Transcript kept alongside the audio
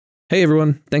Hey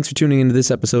everyone, thanks for tuning into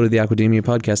this episode of the Aquademia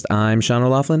Podcast. I'm Sean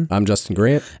O'Laughlin. I'm Justin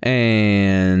Grant.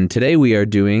 And today we are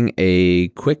doing a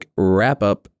quick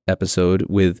wrap-up episode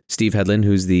with Steve Hedlund,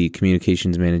 who's the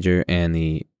communications manager and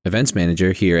the events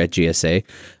manager here at GSA.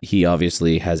 He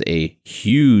obviously has a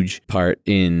huge part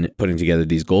in putting together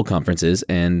these goal conferences,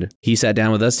 and he sat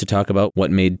down with us to talk about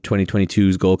what made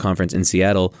 2022's goal conference in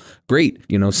Seattle great.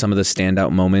 You know, some of the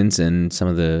standout moments and some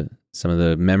of the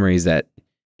memories that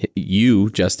you,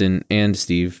 Justin, and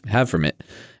Steve have from it.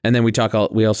 And then we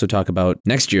also talk about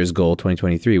next year's goal,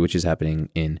 2023, which is happening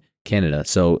in Canada.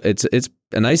 So it's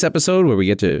a nice episode where we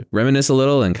get to reminisce a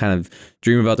little and kind of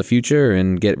dream about the future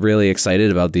and get really excited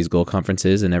about these goal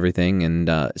conferences and everything. And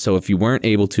so if you weren't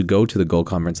able to go to the goal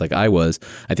conference like I was,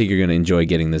 I think you're going to enjoy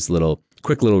getting this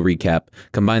quick little recap.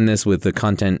 Combine this with the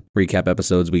content recap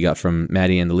episodes we got from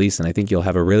Maddie and Elise, and I think you'll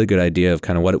have a really good idea of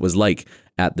kind of what it was like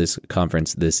at this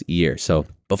conference this year. So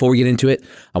before we get into it,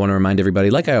 I want to remind everybody,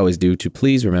 like I always do, to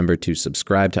please remember to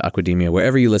subscribe to Aquademia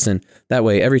wherever you listen. That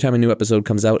way, every time a new episode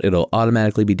comes out, it'll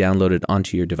automatically be downloaded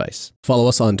onto your device. Follow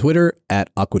us on Twitter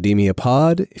at Aquademia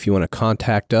Pod. If you want to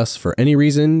contact us for any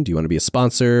reason, do you want to be a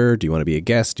sponsor? Do you want to be a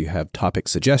guest? Do you have topic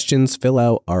suggestions? Fill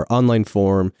out our online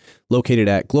form located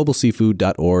at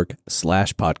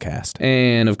globalseafood.org/podcast.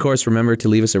 And of course, remember to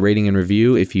leave us a rating and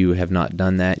review if you have not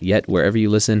done that yet, wherever you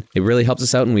listen. It really helps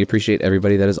us out, and we appreciate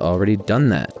everybody that has already done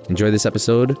that. Enjoy this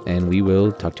episode, and we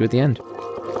will talk to you at the end.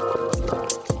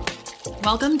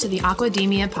 Welcome to the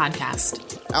Aquademia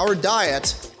Podcast. Our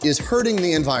diet is hurting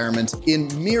the environment in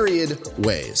myriad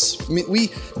ways. I mean,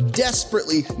 we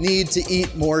desperately need to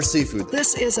eat more seafood.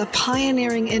 This is a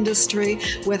pioneering industry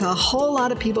with a whole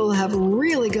lot of people who have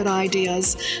really good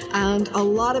ideas and a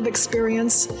lot of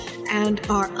experience and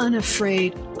are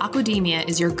unafraid. Aquademia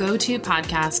is your go-to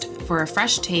podcast for a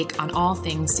fresh take on all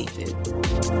things seafood.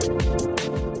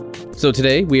 So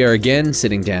today we are again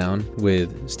sitting down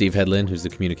with Steve Hedlund, who's the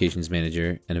communications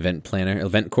manager and event planner,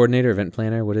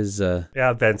 what is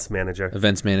events manager.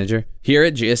 Events manager here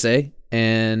at GSA.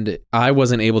 And I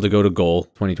wasn't able to go to Goal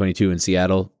 2022 in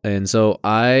Seattle, and so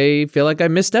I feel like I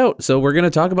missed out. So we're going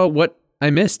to talk about what I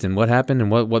missed and what happened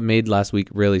and what made last week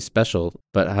really special.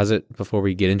 But before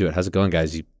we get into it, how's it going,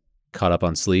 guys? You caught up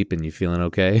on sleep and you feeling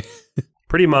okay?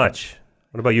 Pretty much.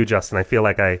 What about you, Justin? I feel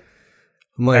like I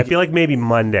feel like maybe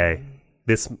Monday.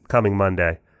 This coming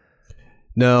Monday.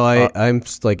 No, I'm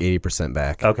like 80%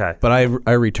 back. Okay. But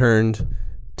I returned,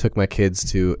 took my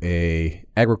kids to a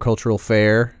agricultural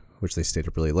fair, which they stayed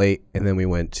up really late, and then we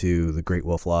went to the Great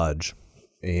Wolf Lodge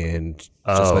and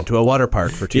just went to a water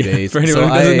park for 2 days. For anyone who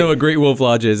doesn't know what Great Wolf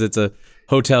Lodge is, it's a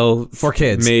hotel for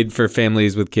kids made for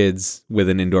families with kids with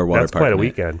an indoor water That's park. That's quite a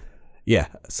weekend. Yeah.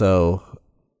 So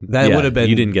that would have been...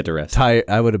 You didn't get to rest.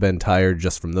 I would have been tired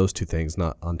just from those two things,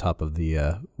 not on top of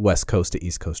the West Coast to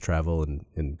East Coast travel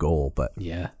and Goal. But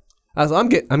yeah, I'm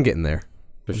getting there.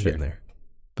 For sure. Getting there.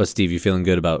 But Steve, you feeling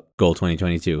good about Goal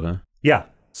 2022, huh? Yeah.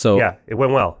 So yeah, it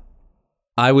went well.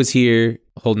 I was here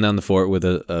holding down the fort with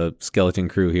a skeleton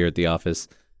crew here at the office.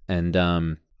 And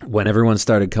when everyone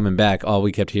started coming back, all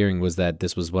we kept hearing was that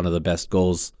this was one of the best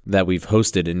goals that we've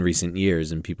hosted in recent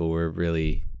years. And people were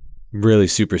really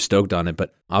super stoked on it.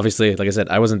 But obviously, like I said,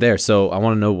 I wasn't there. So I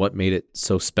want to know what made it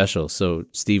so special. So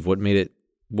Steve, what made it,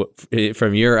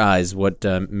 from your eyes, what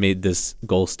made this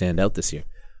goal stand out this year?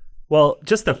 Well,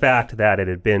 just the fact that it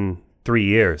had been 3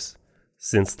 years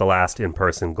since the last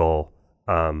in-person goal.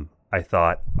 I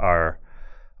thought our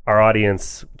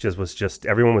audience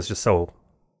everyone was just so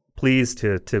pleased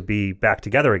to be back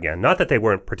together again. Not that they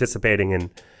weren't participating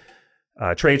in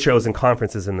trade shows and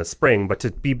conferences in the spring, but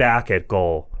to be back at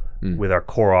Goal with our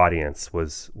core audience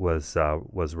was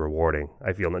rewarding.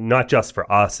 I feel not just for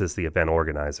us as the event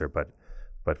organizer, but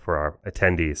for our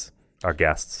attendees, our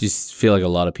guests. Do you feel like a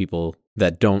lot of people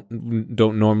that don't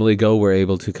normally go were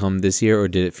able to come this year, or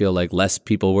did it feel like less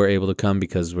people were able to come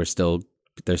because they're still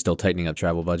tightening up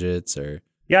travel budgets? Or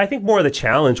yeah, I think more of the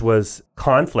challenge was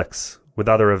conflicts with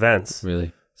other events.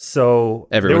 Really? So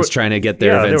everyone's trying to get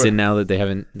their events in now that they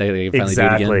finally do it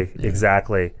again.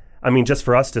 Exactly. I mean, just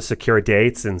for us to secure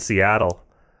dates in Seattle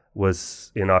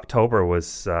in October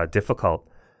was difficult.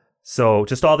 So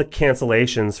just all the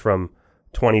cancellations from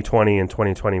 2020 and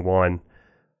 2021,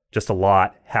 just a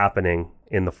lot happening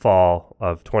in the fall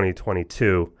of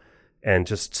 2022. And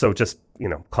just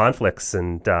conflicts.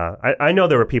 And I know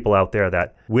there were people out there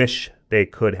that wish they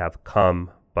could have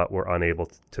come, but were unable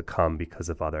to come because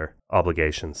of other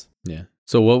obligations. Yeah.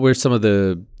 So what were some of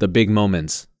the big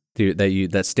moments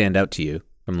that stand out to you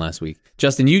from last week?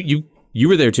 Justin, you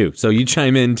were there too, so you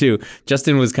chime in too.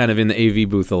 Justin was kind of in the AV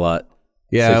booth a lot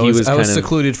Yeah, So I he was kind of-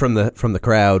 secluded from the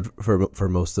crowd for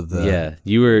most of the Yeah,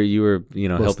 you were most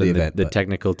of helping the event, the but-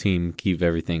 technical team keep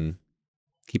the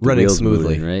Running wheels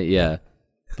smoothly. moving, right? Yeah,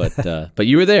 but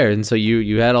you were there, and so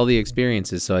you had all the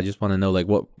experiences. So I just want to know, like,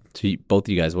 what to both of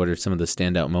you guys, what are some of the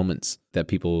standout moments that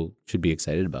people should be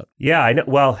excited about? Yeah, I know.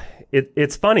 Well,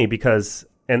 it's funny because,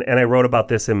 and I wrote about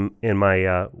this in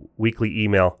my weekly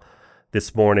email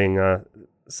this morning.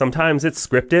 Sometimes it's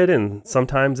scripted and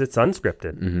sometimes it's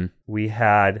unscripted. Mm-hmm. We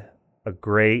had a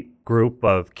great group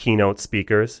of keynote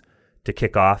speakers to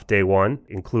kick off day one,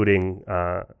 including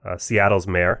Seattle's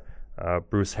mayor,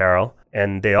 Bruce Harrell,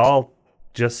 and they all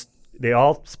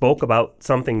spoke about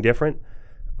something different,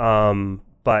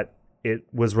 but it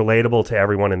was relatable to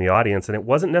everyone in the audience, and it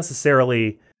wasn't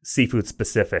necessarily seafood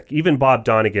specific. Even Bob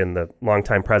Donegan, the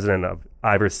longtime president of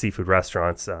Ivar's Seafood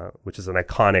Restaurants, which is an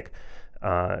iconic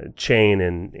chain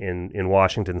in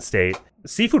Washington State,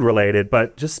 seafood related,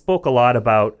 but just spoke a lot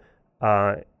about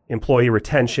employee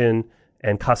retention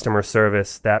and customer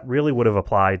service that really would have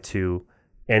applied to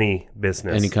any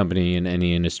business, Any company in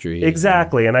any industry.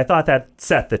 Exactly. And I thought that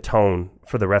set the tone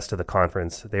for the rest of the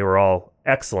conference. They were all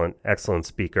excellent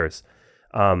speakers.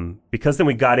 Because then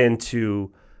we got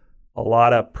into a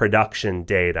lot of production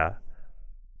data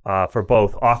for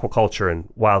both aquaculture and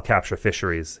wild capture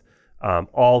fisheries.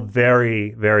 All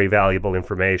very, very valuable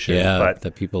information. Yeah, but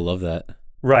that people love that.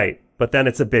 right. But then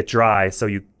it's a bit dry. So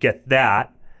you get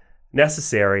that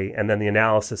necessary and then the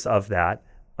analysis of that.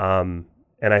 And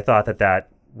I thought that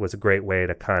was a great way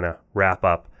to kind of wrap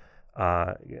up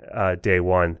day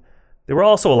one. There were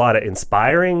also a lot of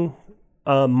inspiring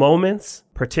moments,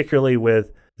 particularly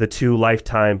with the 2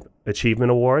 Lifetime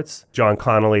Achievement Awards. John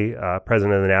Connolly,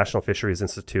 president of the National Fisheries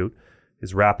Institute,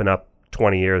 is wrapping up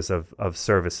 20 years of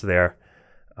service there,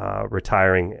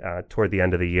 retiring toward the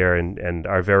end of the year. And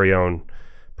our very own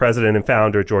president and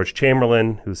founder, George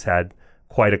Chamberlain, who's had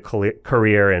quite a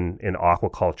career in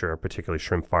aquaculture, particularly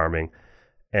shrimp farming.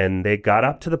 And they got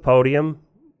up to the podium,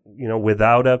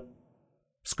 without a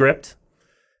script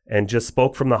and just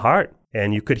spoke from the heart.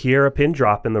 And you could hear a pin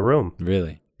drop in the room.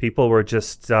 Really? People were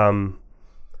just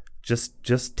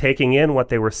taking in what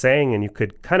they were saying, and you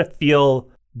could kind of feel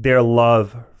their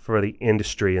love for the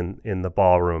industry in the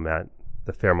ballroom at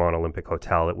the Fairmont Olympic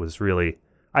Hotel.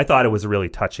 I thought it was a really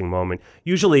touching moment.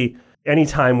 Usually,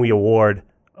 anytime we award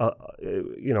a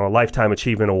Lifetime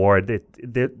Achievement Award,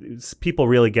 people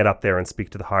really get up there and speak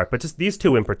to the heart. But just these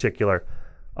 2 in particular,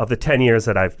 of the 10 years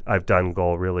that I've done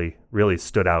Goal, really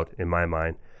stood out in my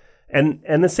mind.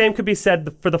 And the same could be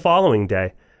said for the following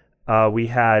day. We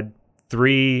had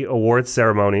 3 awards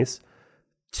ceremonies,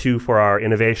 2 for our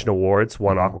innovation awards,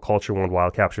 1 aquaculture, 1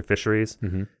 wild capture fisheries,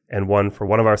 and 1 for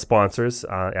one of our sponsors,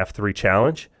 F3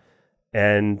 Challenge.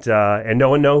 And no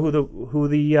one knew who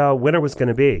the winner was going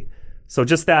to be. So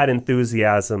just that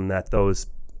enthusiasm that those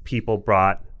people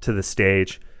brought to the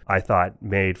stage, I thought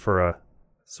made for a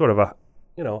sort of a,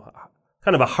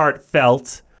 kind of a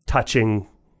heartfelt, touching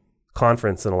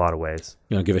conference in a lot of ways.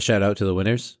 You want to give a shout out to the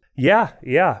winners? Yeah.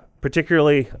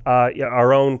 Particularly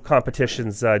our own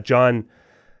competitions. John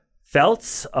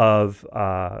Feltz of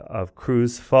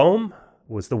Cruise Foam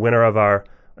was the winner of our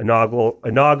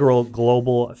inaugural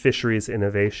Global Fisheries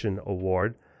Innovation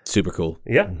Award. Super cool.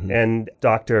 Yeah, and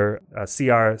Dr.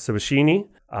 C.R. Sabashini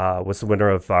was the winner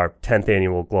of our 10th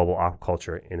Annual Global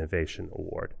Aquaculture Innovation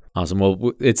Award. Awesome.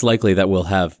 Well, it's likely that we'll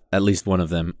have at least one of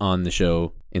them on the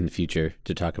show in the future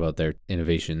to talk about their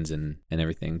innovations and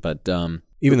everything. But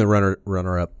even the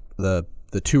runner-up, the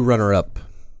 2 runners-up,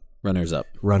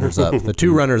 the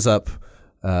 2 runners-up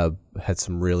had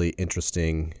some really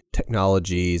interesting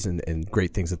technologies and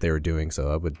great things that they were doing.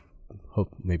 So I would hope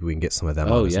maybe we can get some of them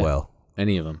on as well.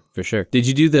 Any of them, for sure. Did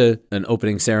you do an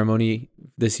opening ceremony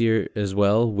this year as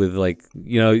well with we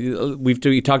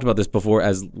talked about this before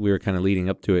as we were kind of leading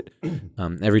up to it.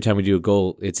 Every time we do a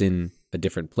goal, it's in a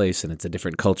different place and it's a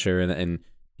different culture. And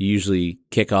you usually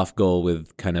kick off goal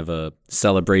with kind of a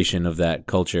celebration of that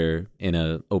culture in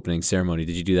a opening ceremony.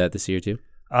 Did you do that this year too?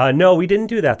 No, we didn't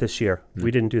do that this year. It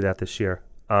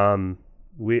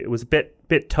was a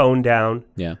bit toned down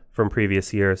from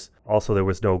previous years. Also, there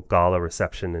was no gala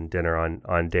reception and dinner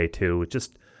on day 2. It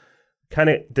just kind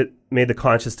of made the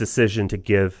conscious decision to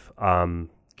give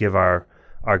our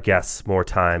guests more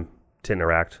time to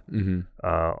interact,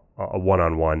 a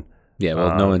one-on-one. Yeah,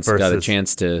 well, no one's got a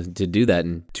chance to do that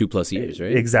in 2+ years,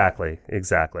 right? Exactly.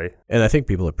 And I think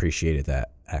people appreciated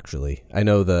that, actually. I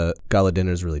know the gala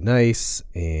dinner is really nice,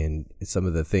 and some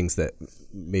of the things that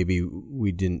maybe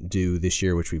we didn't do this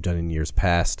year, which we've done in years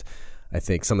past, I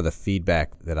think some of the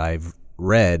feedback that I've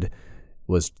read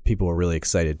was people were really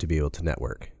excited to be able to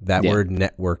network. That word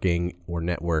networking or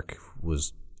network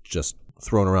was just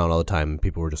thrown around all the time. And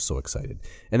people were just so excited.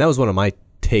 And that was one of my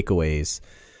takeaways.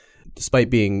 Despite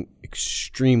being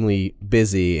extremely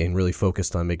busy and really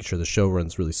focused on making sure the show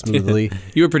runs really smoothly.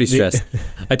 You were pretty stressed.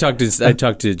 I talked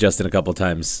to Justin a couple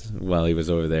times while he was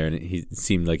over there, and he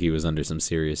seemed like he was under some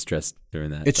serious stress during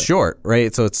that. It's short,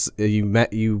 right? So it's you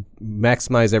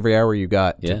maximize every hour you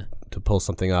got to pull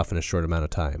something off in a short amount of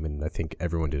time, and I think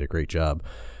everyone did a great job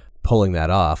pulling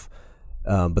that off.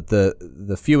 But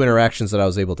the few interactions that I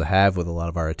was able to have with a lot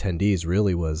of our attendees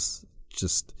really was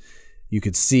just, you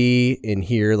could see and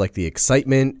hear like the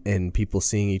excitement and people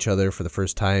seeing each other for the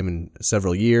first time in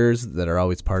several years that are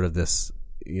always part of this,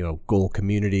 goal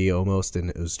community almost. And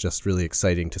it was just really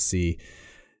exciting to see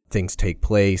things take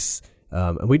place.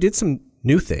 And we did some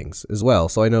new things as well.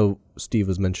 So I know Steve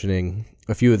was mentioning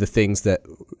a few of the things that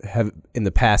have in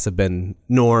the past have been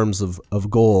norms of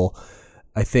goal.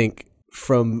 I think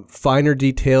from finer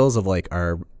details of like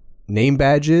our name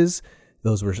badges,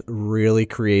 those were really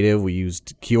creative. We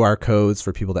used QR codes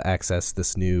for people to access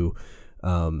this new,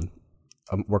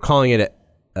 we're calling it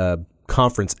a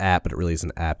conference app, but it really is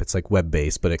an app. It's like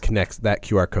web-based, but that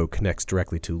QR code connects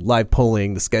directly to live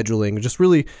polling, the scheduling, just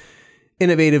really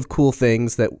innovative, cool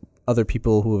things that other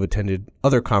people who have attended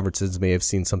other conferences may have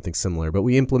seen something similar. But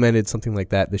we implemented something like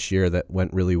that this year that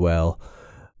went really well.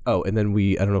 Oh, and then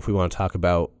I don't know if we want to talk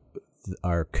about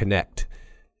our Connect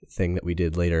thing that we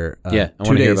did later. I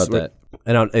want to hear about that.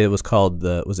 And it was called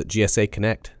was it GSA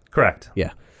Connect? Correct.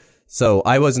 Yeah. So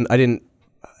I didn't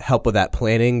help with that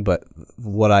planning, but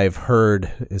what I've heard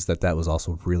is that was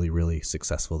also really, really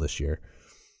successful this year.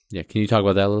 Yeah. Can you talk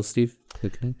about that a little, Steve?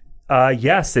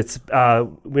 Yes, it's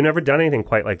we've never done anything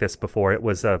quite like this before. It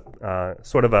was a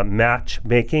sort of a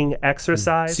matchmaking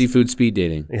exercise. Seafood speed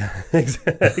dating. Yeah,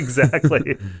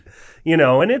 exactly.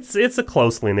 And it's a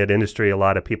closely knit industry. A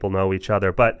lot of people know each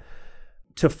other, but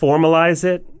to formalize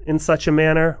it in such a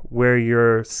manner where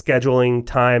you're scheduling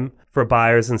time for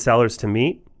buyers and sellers to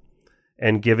meet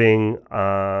and giving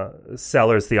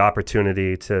sellers the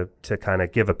opportunity to kind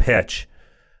of give a pitch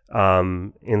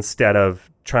instead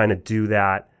of trying to do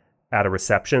that at a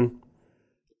reception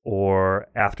or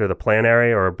after the plan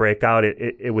area or a breakout.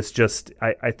 It was just,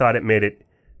 I thought it made it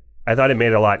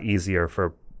a lot easier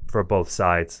for both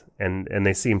sides, and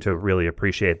they seem to really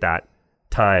appreciate that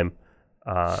time,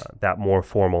 that more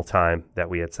formal time that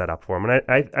we had set up for them.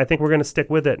 And I think we're going to stick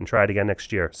with it and try it again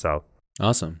next year. So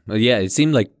awesome. Well, yeah, it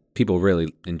seemed like people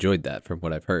really enjoyed that from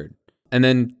what I've heard. And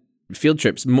then field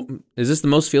trips. Is this the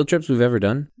most field trips we've ever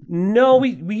done? No,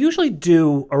 we usually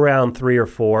do around 3 or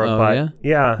 4. Oh, but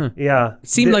yeah. It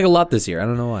seemed like a lot this year. I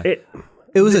don't know why.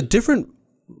 It was a different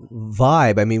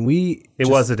vibe. I mean, it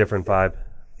was a different vibe.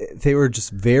 They were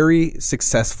just very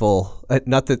successful.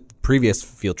 Not that previous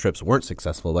field trips weren't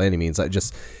successful by any means.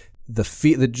 Just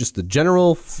the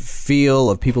general feel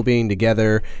of people being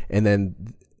together, and then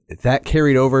that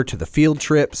carried over to the field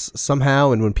trips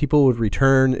somehow. And when people would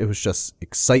return, it was just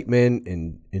excitement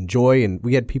and joy. And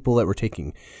we had people that were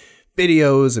taking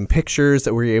videos and pictures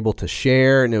that we were able to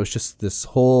share. And it was just this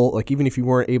whole, like, even if you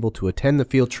weren't able to attend the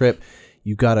field trip,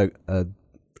 you got a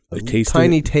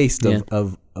tiny taste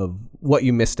of what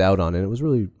you missed out on. And it was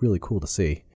really, really cool to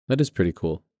see. That is pretty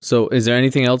cool. So is there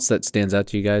anything else that stands out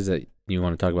to you guys that you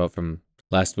want to talk about from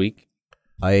last week?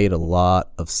 I ate a lot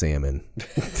of salmon,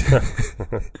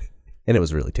 and it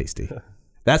was really tasty.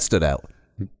 That stood out.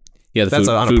 Yeah, that's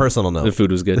on a personal note. The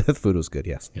food was good. The food was good,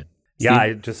 yes. Yeah,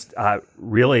 I just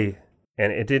really,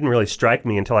 and it didn't really strike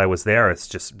me until I was there. It's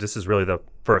just, this is really the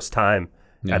first time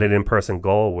at an in-person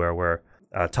goal where we're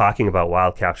talking about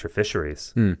wild capture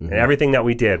fisheries. Mm-hmm. And everything that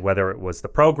we did, whether it was the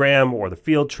program or the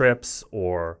field trips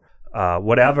or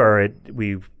whatever,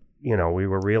 we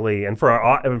were really, and for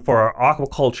our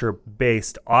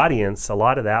aquaculture-based audience, a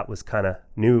lot of that was kind of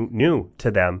new to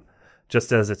them,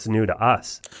 just as it's new to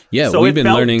us. Yeah, so we've been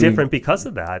learning different because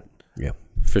of that. Yeah,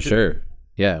 for sure.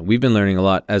 Yeah, we've been learning a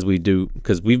lot as we do,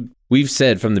 because we've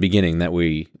said from the beginning that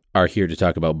we are here to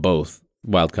talk about both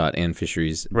wild caught and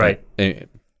fisheries, right?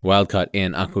 Wild caught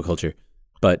and aquaculture,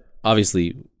 but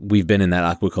obviously we've been in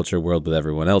that aquaculture world with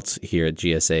everyone else here at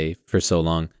GSA for so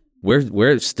long.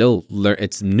 We're still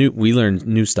it's new. We learn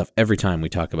new stuff every time we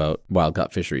talk about wild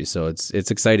caught fisheries. So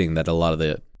it's exciting that a lot of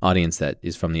the audience that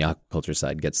is from the aquaculture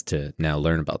side gets to now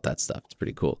learn about that stuff. It's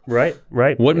pretty cool. Right.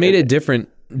 What made it different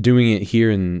doing it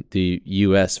here in the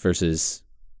U.S. versus?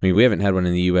 I mean, we haven't had one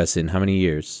in the U.S. in how many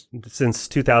years? Since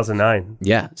 2009.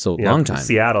 Yeah, so long time.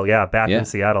 Seattle, back in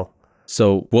Seattle.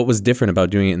 So what was different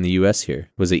about doing it in the U.S. here?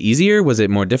 Was it easier? Was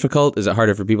it more difficult? Is it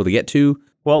harder for people to get to?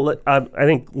 Well, I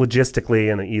think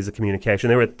logistically and the ease of communication,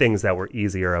 there were things that were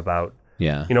easier about,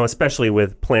 especially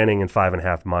with planning in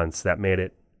 5.5 months, that made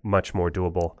it much more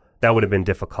doable. That would have been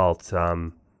difficult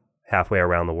halfway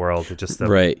around the world.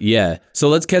 Right, yeah. So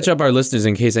let's catch up our listeners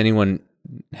in case anyone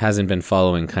hasn't been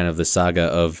following kind of the saga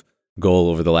of Goal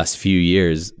over the last few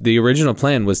years. The original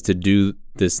plan was to do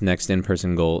this next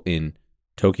in-person Goal in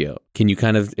Tokyo. Can you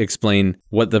kind of explain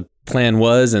what the plan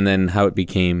was and then how it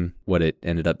became what it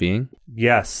ended up being?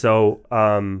 Yes. So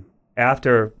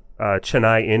after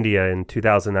Chennai, India in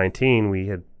 2019, we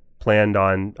had planned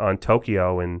on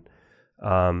Tokyo in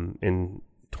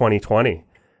 2020,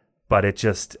 but it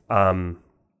just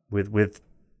with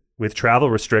travel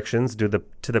restrictions due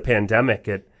to the pandemic,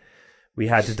 we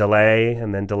had to delay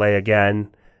and then delay again,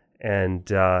 and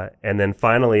then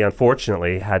finally,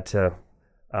 unfortunately, had to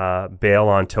bail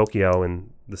on Tokyo in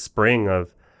the spring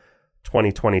of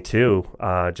 2022.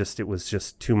 It was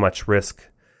just too much risk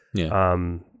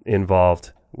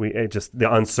involved. The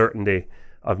uncertainty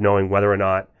of knowing whether or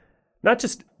not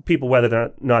just people, whether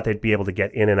or not they'd be able to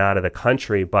get in and out of the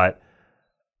country, but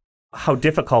how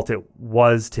difficult it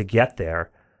was to get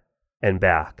there and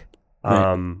back.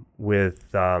 You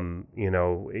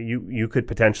could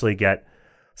potentially get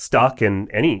stuck in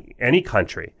any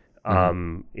country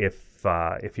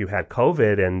if you had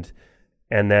COVID,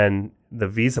 and then the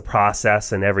visa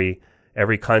process in every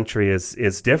country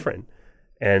is different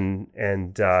and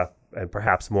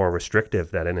perhaps more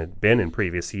restrictive than it had been in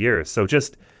previous years. So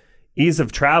just ease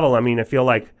of travel. I mean, I feel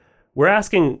like we're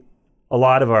asking a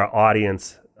lot of our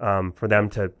audience for them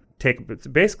to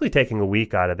taking a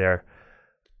week out of their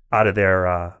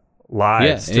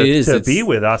lives to be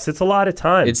with us. It's a lot of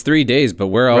time. It's 3 days, but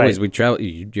we travel.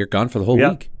 You're gone for the whole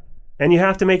week. And you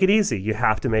have to make it easy.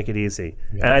 Yeah.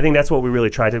 And I think that's what we really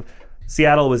tried to.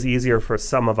 Seattle was easier for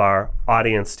some of our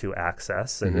audience to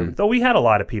access. And though we had a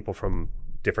lot of people from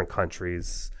different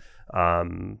countries,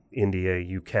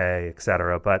 India, UK,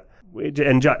 etc. But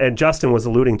and Justin was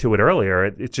alluding to it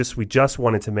earlier. We just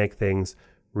wanted to make things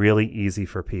really easy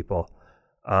for people.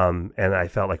 And I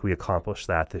felt like we accomplished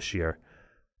that this year.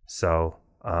 So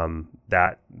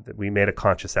that we made a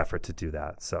conscious effort to do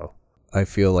that. So I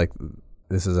feel like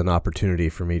this is an opportunity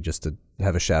for me just to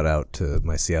have a shout out to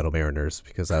my Seattle Mariners,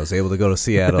 because I was able to go to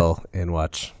Seattle and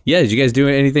watch. Yeah, did you guys do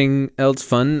anything else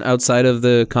fun outside of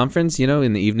the conference,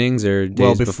 in the evenings or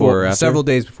days before or after? Several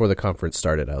days before the conference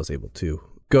started, I was able to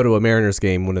go to a Mariners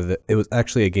game. It was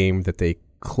actually a game that they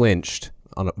clinched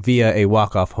via a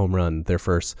walk-off home run, their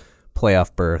first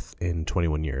playoff berth in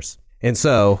 21 years. And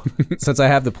so, since I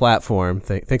have the platform,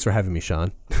 thanks for having me,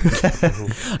 Sean.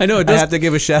 I know I have to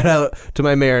give a shout out to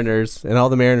my Mariners and all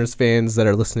the Mariners fans that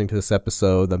are listening to this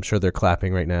episode. I'm sure they're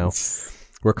clapping right now.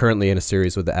 We're currently in a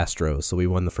series with the Astros, so we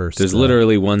won the first. There's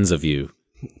literally ones of you.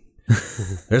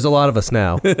 There's a lot of us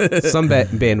now. Some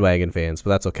bandwagon fans, but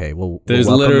that's okay. There's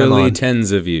literally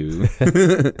tens of you.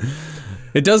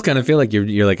 It does kind of feel like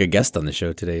you're like a guest on the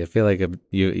show today. I feel like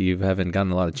you haven't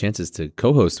gotten a lot of chances to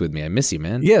co-host with me. I miss you,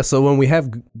 man. Yeah, so when we have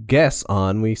guests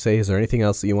on, we say, is there anything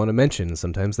else that you want to mention?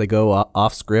 Sometimes they go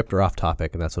off script or off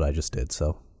topic, and that's what I just did.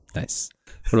 So nice.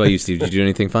 What about you, Steve? Did you do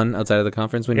anything fun outside of the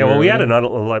conference? We had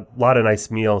a lot of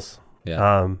nice meals.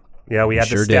 Yeah, we had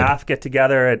the staff get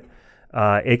together at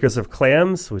Acres of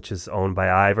Clams, which is owned by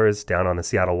Ivers down on the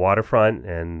Seattle waterfront,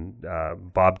 and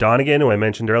Bob Donegan, who I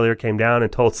mentioned earlier, came down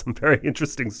and told some very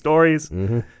interesting stories.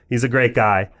 He's a great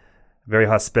guy, very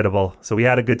hospitable. So we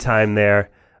had a good time there,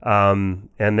 and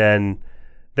then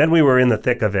we were in the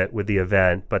thick of it with the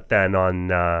event. But then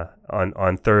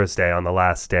on Thursday, on the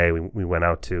last day, we went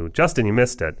out to Justin. You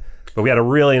missed it, but we had a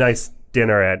really nice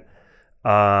dinner at.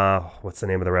 What's the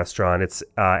name of the restaurant? It's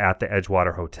at the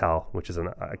Edgewater Hotel, which is an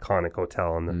iconic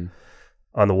hotel on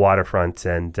the waterfront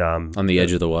and on the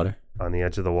edge of the water. On the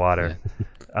edge of the water.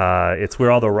 Yeah. It's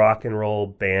where all the rock and roll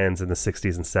bands in the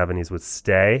 60s and 70s would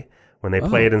stay when they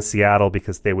played in Seattle,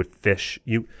 because they would fish.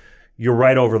 You're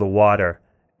right over the water,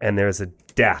 and there's a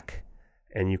deck,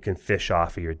 and you can fish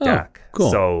off of your deck.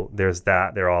 Cool. So there's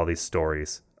that. There are all these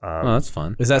stories. That's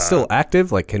fun. Is that still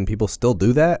active? Like, can people still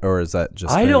do that, or is that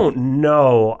just? I don't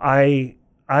know.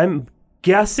 I'm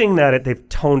guessing that they've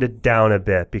toned it down a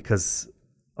bit because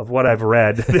of what I've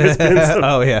read. There's been some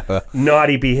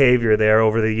naughty behavior there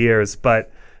over the years,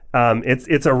 but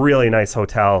it's a really nice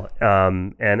hotel.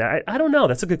 And I don't know.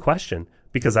 That's a good question,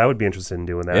 because I would be interested in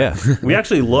doing that. Yeah. We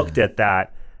actually looked at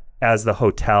that as the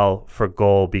hotel for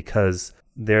Goal, because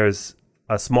there's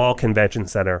a small convention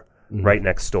center right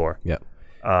next door. Yeah.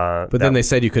 But then they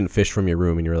said you couldn't fish from your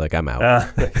room, and you were like, I'm out.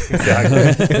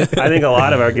 Exactly. I think a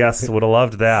lot of our guests would have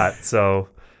loved that. So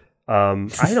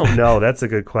I don't know. That's a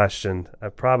good question.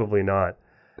 Probably not.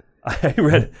 I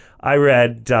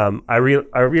read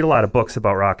a lot of books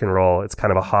about rock and roll. It's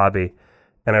kind of a hobby.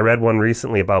 And I read one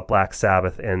recently about Black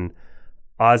Sabbath, and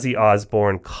Ozzy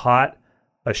Osbourne caught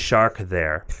a shark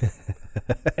there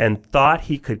and thought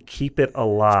he could keep it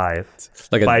alive.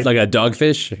 Like a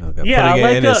dogfish? Yeah,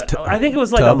 I think it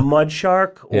was like a mud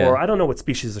shark, or I don't know what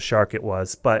species of shark it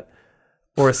was,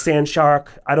 or a sand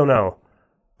shark. I don't know.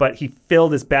 But he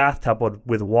filled his bathtub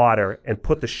with water and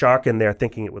put the shark in there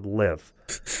thinking it would live.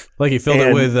 Like he filled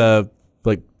it with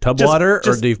like tub water?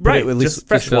 Or did he put it with at least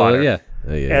fresh water? Yeah.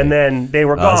 And then they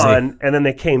were gone, and then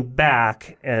they came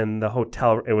back, and the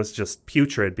hotel, it was just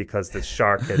putrid because the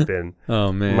shark had been.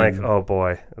 Oh, man. I'm like, oh,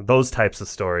 boy. Those types of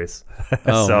stories.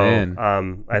 Oh, so, man.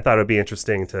 I thought it would be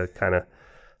interesting to kind of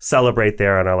celebrate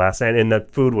there on our last night. And the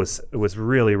food was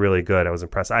really, really good. I was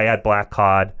impressed. I had black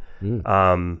cod,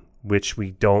 which we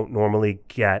don't normally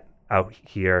get out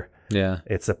here. Yeah.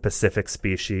 It's a Pacific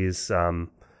species.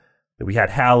 We had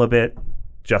halibut.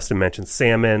 Justin mentioned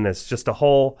salmon. It's just a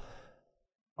whole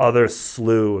other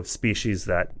slew of species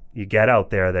that you get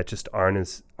out there that just aren't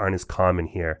as common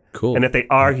here. Cool. And if they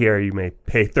are here, you may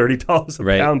pay $30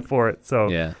 a pound for it. So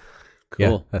yeah, cool.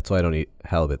 Yeah, that's why I don't eat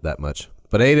halibut that much.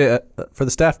 But I ate it for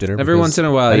the staff dinner. Every once in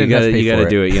a while, you gotta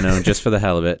do it. Just for the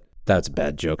halibut. That's a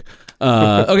bad joke.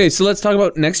 Okay, so let's talk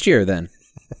about next year then.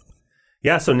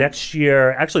 Yeah, so next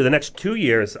year, actually, the next 2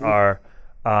 years are.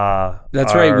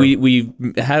 That's right. We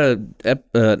had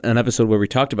an episode where we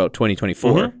talked about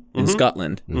 2024 in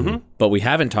Scotland, but we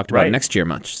haven't talked about next year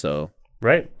much. So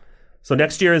so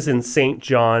next year is in St.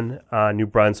 John, New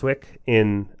Brunswick,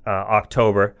 in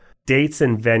October. Dates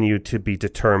and venue to be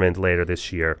determined later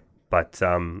this year, but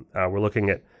we're looking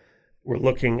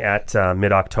at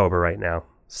mid-October right now.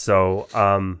 So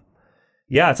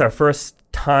it's our first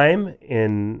time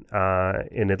in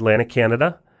Atlantic,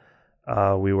 Canada.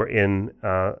 We were in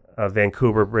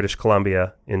Vancouver, British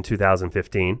Columbia in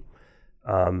 2015.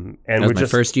 And that was my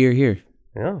first year here.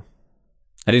 Yeah.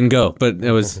 I didn't go, but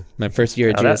it was my first year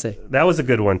at GSA. That was a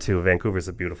good one, too. Vancouver's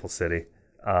a beautiful city.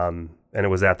 And it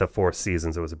was at the Four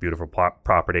Seasons. It was a beautiful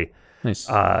property. Nice.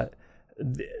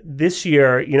 This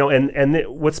year, and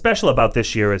what's special about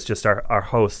this year is just our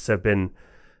hosts have been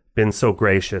so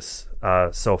gracious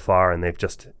so far, and they've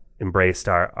just embraced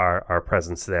our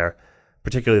presence there.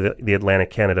 Particularly the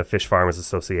Atlantic Canada Fish Farmers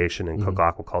Association and Cook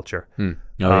Aquaculture.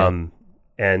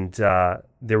 And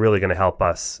they're really going to help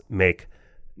us make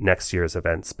next year's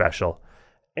event special.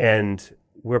 And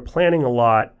we're planning a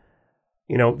lot.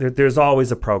 There's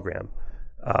always a program,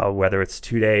 whether it's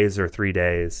 2 days or 3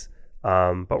 days.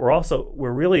 But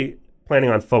we're really planning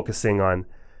on focusing on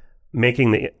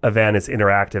making the event as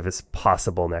interactive as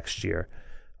possible next year.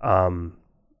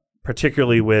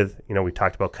 Particularly with, we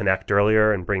talked about Connect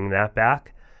earlier and bringing that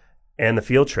back, and the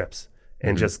field trips,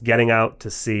 and just getting out to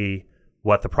see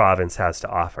what the province has to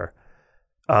offer.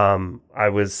 I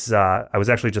was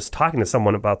actually just talking to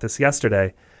someone about this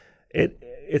yesterday.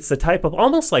 It's the type of,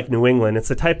 almost like New England, it's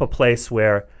the type of place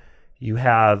where you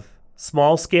have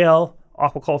small scale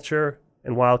aquaculture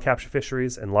and wild capture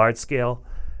fisheries and large scale,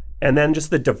 and then just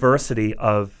the diversity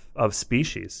of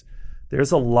species.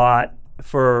 There's a lot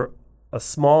for a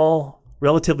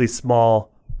relatively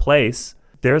small place.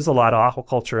 There's a lot of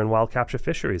aquaculture and wild capture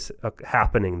fisheries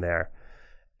happening there.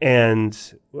 And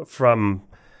from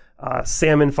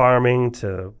salmon farming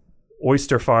to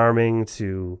oyster farming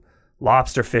to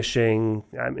lobster fishing,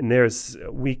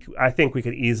 I think we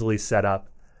could easily set up,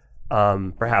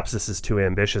 perhaps this is too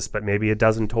ambitious, but maybe a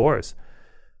dozen tours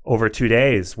over 2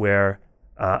 days where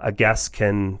a guest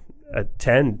can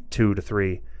attend 2 to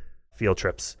 3 field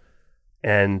trips.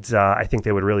 And I think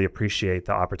they would really appreciate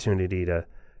the opportunity to,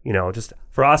 just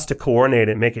for us to coordinate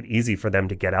it, make it easy for them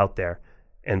to get out there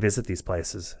and visit these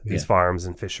places, these farms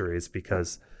and fisheries,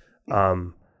 because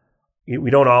we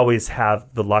don't always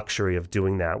have the luxury of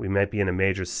doing that. We might be in a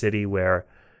major city where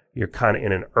you're kind of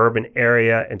in an urban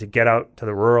area, and to get out to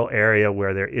the rural area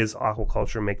where there is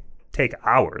aquaculture may take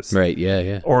hours. Right,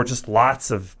 yeah. Or just lots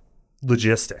of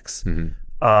logistics.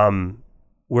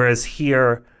 Whereas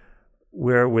here,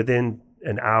 we're within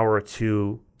an hour or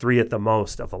 2, 3 at the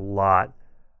most of a lot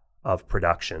of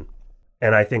production.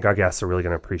 And I think our guests are really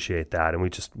going to appreciate that. And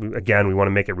we want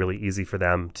to make it really easy for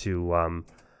them to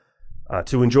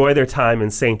enjoy their time in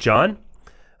St. John,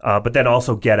 but then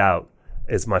also get out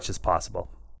as much as possible.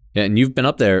 Yeah, and you've been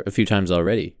up there a few times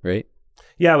already, right?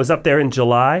 Yeah, I was up there in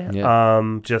July,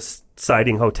 just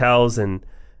siting hotels and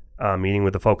meeting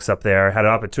with the folks up there. Had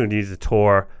an opportunity to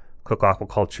tour Cook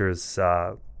Aquaculture's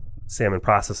salmon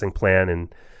processing plant in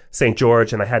St.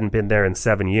 George, and I hadn't been there in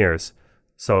 7 years.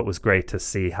 So it was great to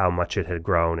see how much it had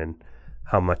grown and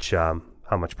how much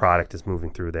much product is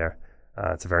moving through there.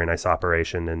 It's a very nice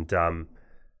operation, and and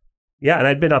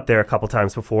I'd been up there a couple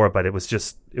times before, but it was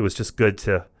just good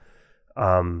to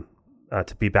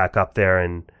be back up there,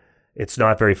 and it's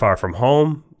not very far from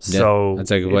home. So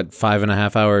it's like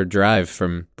 5.5 hour drive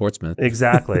from Portsmouth.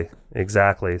 Exactly.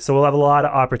 So we'll have a lot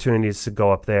of opportunities to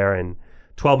go up there, and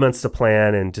 12 months to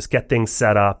plan and just get things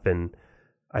set up. And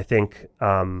I think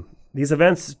these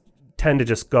events tend to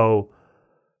just go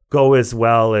as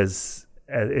well as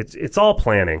it's all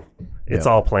planning. It's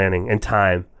all planning and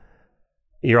time.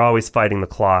 You're always fighting the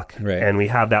clock, right. And we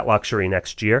have that luxury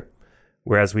next year,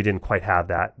 whereas we didn't quite have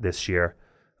that this year.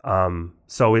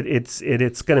 So it's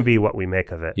going to be what we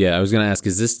make of it. Yeah, I was going to ask,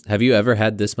 have you ever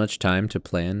had this much time to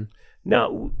plan?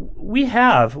 No, we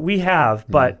have,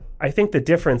 but I think the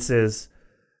difference is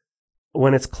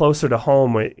when it's closer to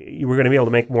home, we're going to be able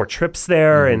to make more trips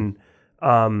there, and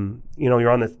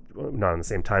you're not on the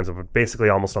same time zone, but basically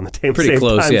almost on the same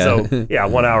close, time yeah. zone. Yeah,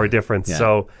 1 hour difference. Yeah.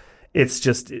 So it's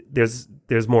just there's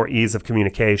more ease of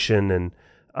communication, and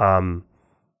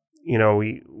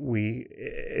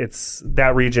it's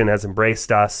that region has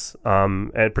embraced us,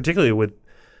 and particularly with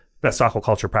best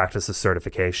aquaculture practices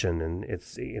certification, and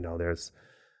it's there's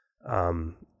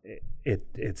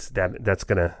that's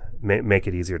gonna make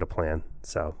it easier to plan.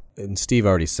 So, and Steve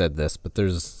already said this, but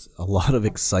there's a lot of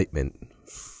excitement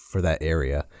for that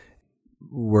area.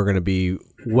 We're going to be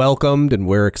welcomed, and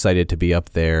we're excited to be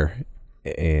up there.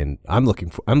 And I'm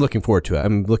looking forward to it.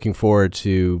 I'm looking forward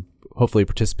to hopefully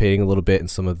participating a little bit in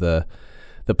some of the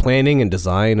planning and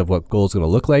design of what Goal is going to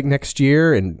look like next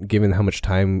year. And given how much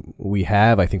time we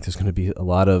have, I think there's going to be a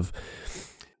lot of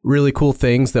really cool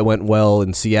things that went well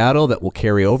in Seattle that will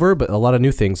carry over, but a lot of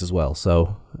new things as well.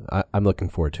 So I'm looking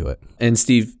forward to it. And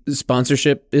Steve,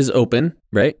 sponsorship is open,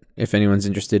 right? If anyone's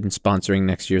interested in sponsoring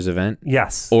next year's event.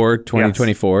 Yes. Or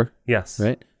 2024. Yes.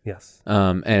 Right? Yes.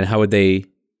 And how would they,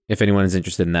 if anyone is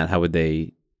interested in that, who would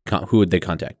they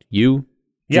contact? You?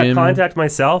 Jim? Yeah, contact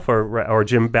myself or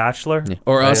Jim Batchelor. Yeah.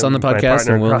 Or us on the podcast,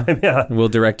 and we'll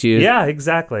direct you. Yeah,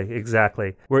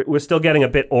 exactly. We're still getting a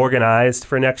bit organized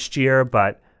for next year,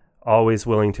 but always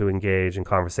willing to engage in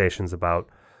conversations about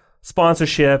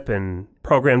sponsorship and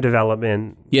program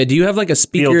development. Yeah, do you have like a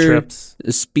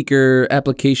speaker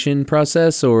application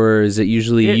process, or is it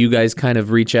usually you guys kind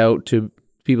of reach out to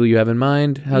people you have in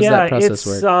mind? How's that process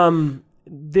work?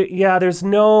 There's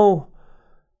no.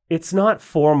 It's not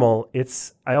formal.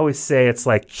 I always say it's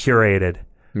like curated,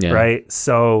 right?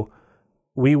 So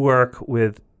we work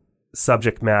with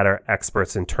subject matter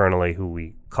experts internally who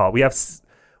we have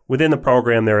within the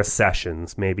program. There are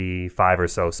sessions, maybe 5 or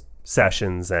so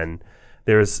sessions, and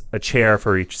there's a chair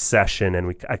for each session.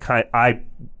 And I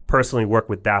personally work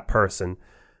with that person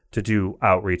to do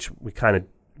outreach. We kind of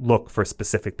look for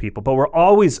specific people, but we're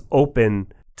always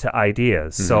open to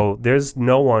ideas. Mm-hmm. So there's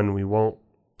no one we won't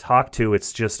talk to.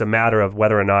 It's just a matter of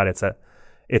whether or not it's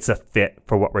a fit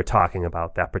for what we're talking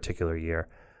about that particular year.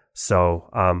 So,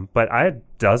 but I had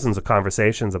dozens of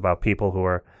conversations about people who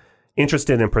are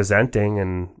interested in presenting,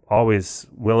 and always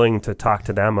willing to talk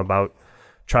to them about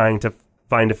trying to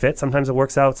find a fit. Sometimes it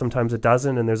works out, sometimes it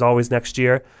doesn't, and there's always next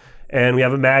year. And we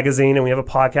have a magazine, and we have a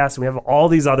podcast, and we have all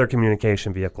these other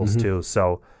communication vehicles too.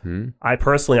 So I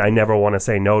never want to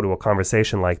say no to a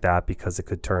conversation like that, because it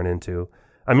could turn into,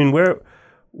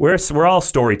 we're all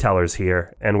storytellers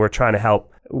here, and we're trying to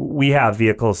help. We have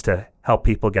vehicles to help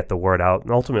people get the word out,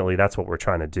 and ultimately that's what we're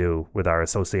trying to do with our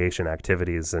association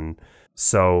activities. And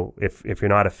so if you're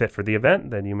not a fit for the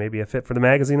event, then you may be a fit for the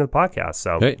magazine or the podcast.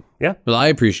 So yeah. Well, I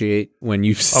appreciate when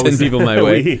you send people my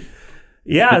way.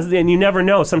 And you never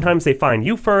know. Sometimes they find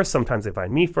you first, sometimes they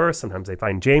find me first, sometimes they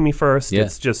find Jamie first. Yeah.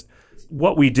 It's just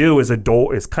what we do is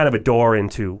kind of a door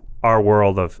into our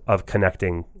world of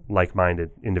connecting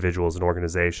like-minded individuals and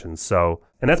organizations. So,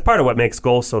 and that's part of what makes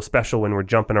Goal so special. When we're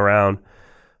jumping around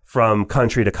from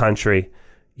country to country,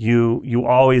 you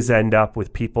always end up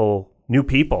with new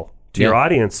people to your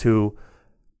audience who,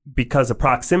 because of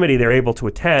proximity, they're able to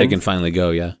attend. They can finally go,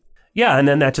 yeah, and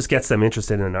then that just gets them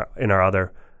interested in our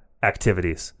other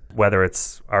activities, whether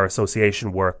it's our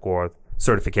association work or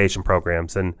certification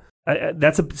programs. And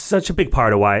that's such a big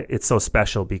part of why it's so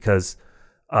special, because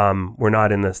we're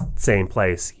not in the same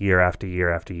place year after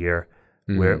year after year.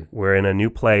 Mm-hmm. We're in a new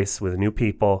place with new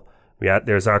people.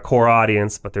 There's our core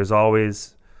audience, but there's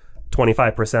always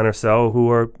 25% or so who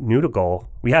are new to Goal.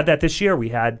 We had that this year.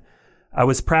 I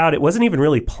was proud. It wasn't even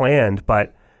really planned,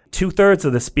 but 2/3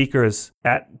 of the speakers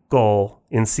at Goal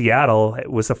in Seattle, it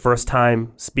was the first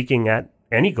time speaking at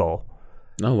any Goal.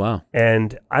 Oh, wow.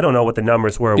 And I don't know what the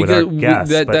numbers were with our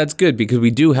guests. That's good, because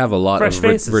we do have a lot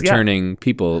of returning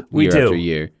people year after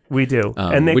year. We do,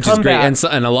 and they which come is great. back.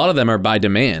 And a lot of them are by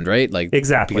demand, right? Like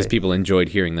Exactly. because people enjoyed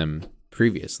hearing them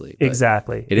previously. But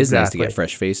Exactly. It is nice to get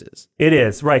fresh faces. It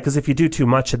is, right, because if you do too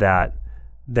much of that,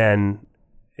 then,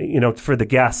 for the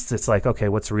guests, it's like, okay,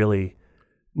 what's really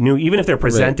new? Even if they're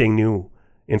presenting new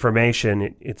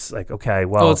information, it's like, okay,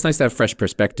 well... Oh, it's nice to have fresh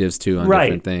perspectives, too, on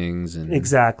different things. And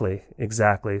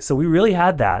Exactly. So we really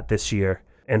had that this year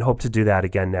and hope to do that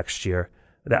again next year.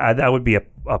 That would be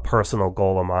a personal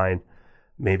goal of mine,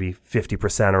 maybe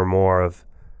 50% or more of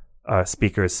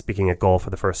speakers speaking at Goal for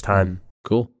the first time.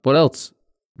 Cool. What else?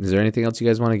 Is there anything else you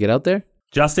guys want to get out there?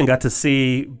 Justin got to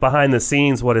see behind the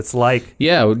scenes what it's like.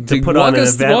 Yeah, to put on an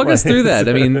event. Walk us through that.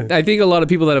 I mean, I think a lot of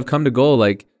people that have come to Goal,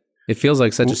 like, it feels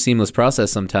like such a seamless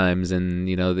process sometimes, and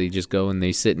they just go and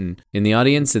they sit in the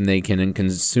audience and they can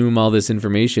consume all this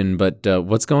information. But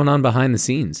what's going on behind the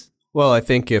scenes? Well, I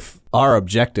think if our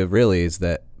objective really is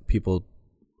that people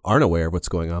aren't aware of what's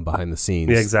going on behind the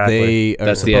scenes, Yeah, exactly. they are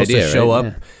That's the supposed idea, to show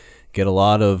right? up, get a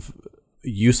lot of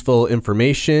useful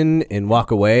information, and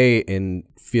walk away and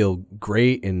feel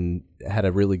great and had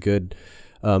a really good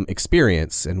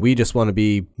experience. And we just want to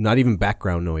be not even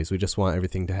background noise. We just want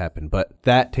everything to happen. But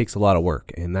that takes a lot of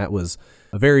work. And that was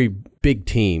a very big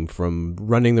team, from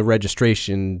running the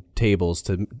registration tables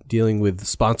to dealing with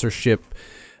sponsorship,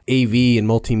 AV and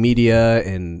multimedia.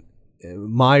 And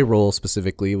my role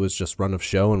specifically was just run of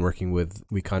show and working with,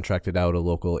 we contracted out a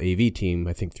local AV team,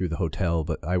 I think through the hotel,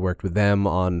 but I worked with them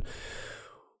on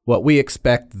what we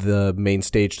expect the main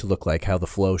stage to look like, how the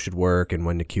flow should work, and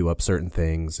when to queue up certain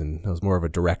things. And I was more of a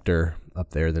director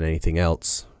up there than anything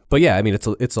else. But yeah, I mean,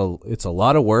 it's a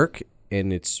lot of work,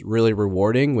 and it's really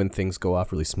rewarding when things go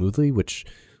off really smoothly, which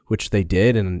they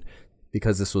did. And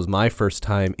because this was my first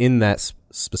time in that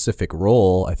specific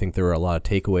role, I think there were a lot of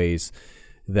takeaways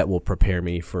that will prepare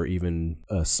me for even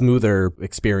a smoother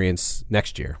experience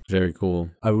next year. Very cool.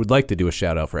 I would like to do a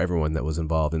shout out for everyone that was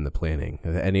involved in the planning.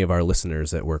 Any of our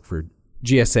listeners that work for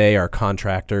GSA, our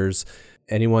contractors,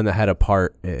 anyone that had a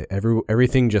part,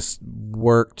 everything just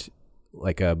worked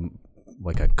like a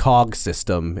cog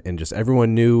system, and just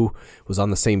everyone was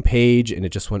on the same page, and it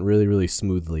just went really, really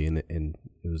smoothly, and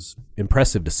it was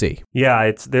impressive to see.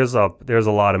 Yeah, there's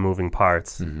a lot of moving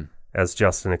parts, as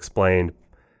Justin explained.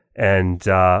 And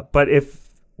but if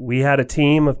we had a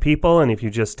team of people, and if you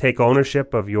just take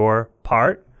ownership of your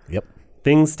part,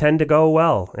 things tend to go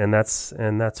well, and that's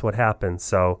what happens.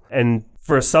 So, and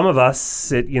for some of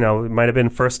us, it might have been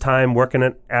first time working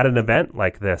at an event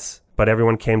like this, but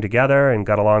everyone came together and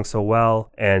got along so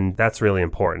well, and that's really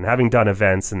important. Having done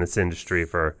events in this industry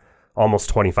for almost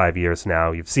 25 years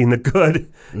now, you've seen the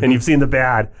good and you've seen the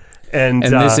bad. And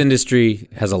this industry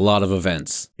has a lot of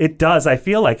events. It does. I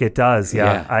feel like it does.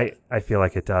 Yeah. I feel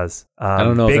like it does. I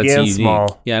don't know big if that's and unique.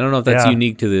 Small. Yeah, I don't know if that's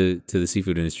unique to the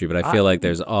seafood industry, but I feel like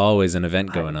there's always an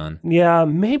event going on. Yeah,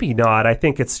 maybe not. I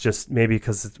think it's just maybe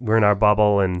because we're in our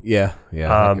bubble, and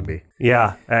that could be.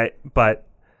 Yeah, but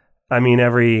I mean,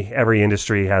 every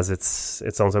industry has its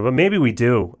own stuff, but maybe we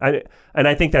do. And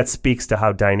I think that speaks to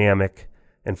how dynamic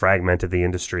and fragmented the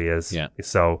industry is. Yeah.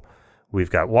 So we've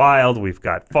got wild, we've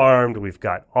got farmed, we've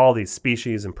got all these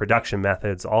species and production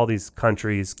methods, all these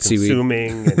countries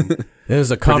consuming. And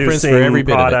there's a conference for every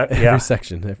bit product, of it, every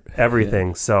section. Everything.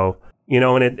 Yeah. So,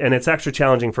 and it's extra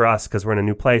challenging for us because we're in a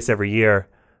new place every year,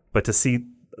 but to see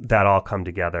that all come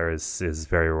together is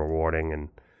very rewarding, and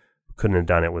couldn't have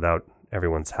done it without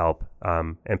everyone's help.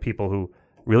 And people who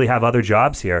really have other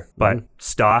jobs here, but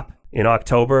stop in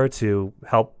October to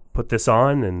help put this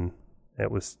on, and it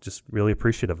was just really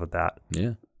appreciative of that.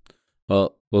 Yeah.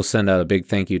 Well, we'll send out a big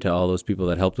thank you to all those people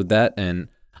that helped with that. And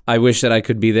I wish that I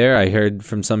could be there. I heard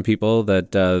from some people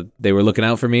that they were looking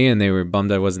out for me and they were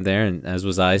bummed I wasn't there, and as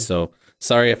was I. So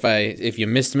sorry if you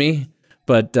missed me,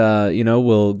 but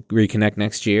we'll reconnect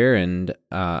next year. And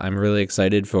I'm really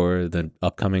excited for the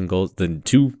upcoming goals, the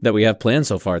 2 that we have planned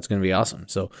so far. It's going to be awesome.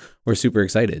 So we're super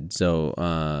excited.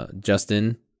 So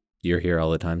Justin, you're here all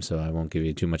the time, so I won't give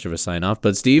you too much of a sign off.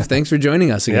 But Steve, thanks for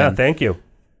joining us again. Yeah, thank you.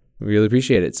 We really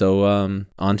appreciate it. So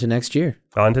on to next year.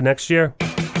 On to next year.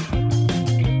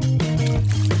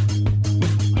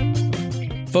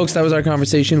 Folks, that was our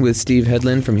conversation with Steve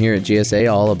Hedlund from here at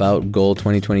GSA, all about Goal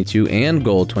 2022 and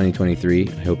Goal 2023.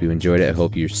 I hope you enjoyed it. I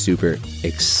hope you're super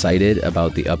excited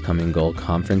about the upcoming Goal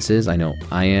conferences. I know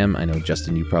I am. I know,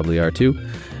 Justin, you probably are too.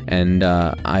 And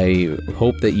I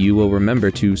hope that you will remember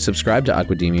to subscribe to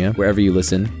Aquademia wherever you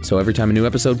listen, so every time a new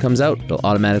episode comes out, it'll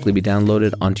automatically be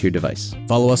downloaded onto your device.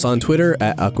 Follow us on Twitter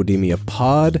at Aquademia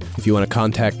Pod. If you want to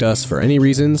contact us for any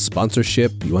reason,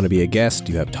 sponsorship, you want to be a guest,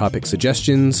 you have topic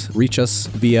suggestions, reach us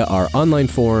via our online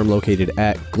forum located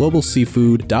at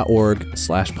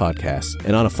globalseafood.org/podcast.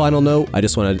 And on a final note, I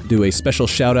just want to do a special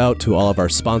shout out to all of our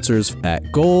sponsors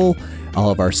at Goal, all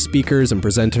of our speakers and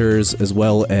presenters, as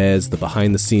well as the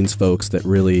behind-the-scenes folks that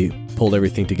really pulled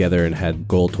everything together and had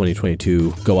Goal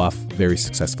 2022 go off very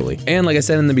successfully. And like I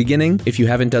said in the beginning, if you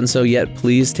haven't done so yet,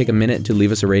 please take a minute to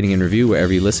leave us a rating and review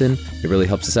wherever you listen. It really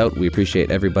helps us out. We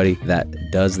appreciate everybody that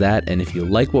does that. And if you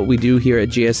like what we do here at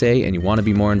GSA and you want to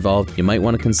be more involved, you might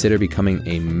want to consider becoming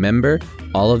a member.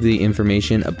 All of the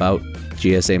information about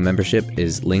GSA membership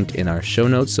is linked in our show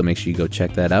notes, so make sure you go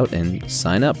check that out and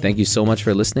sign up. Thank you so much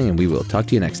for listening, and we will talk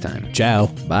to you next time. Ciao.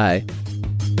 Bye.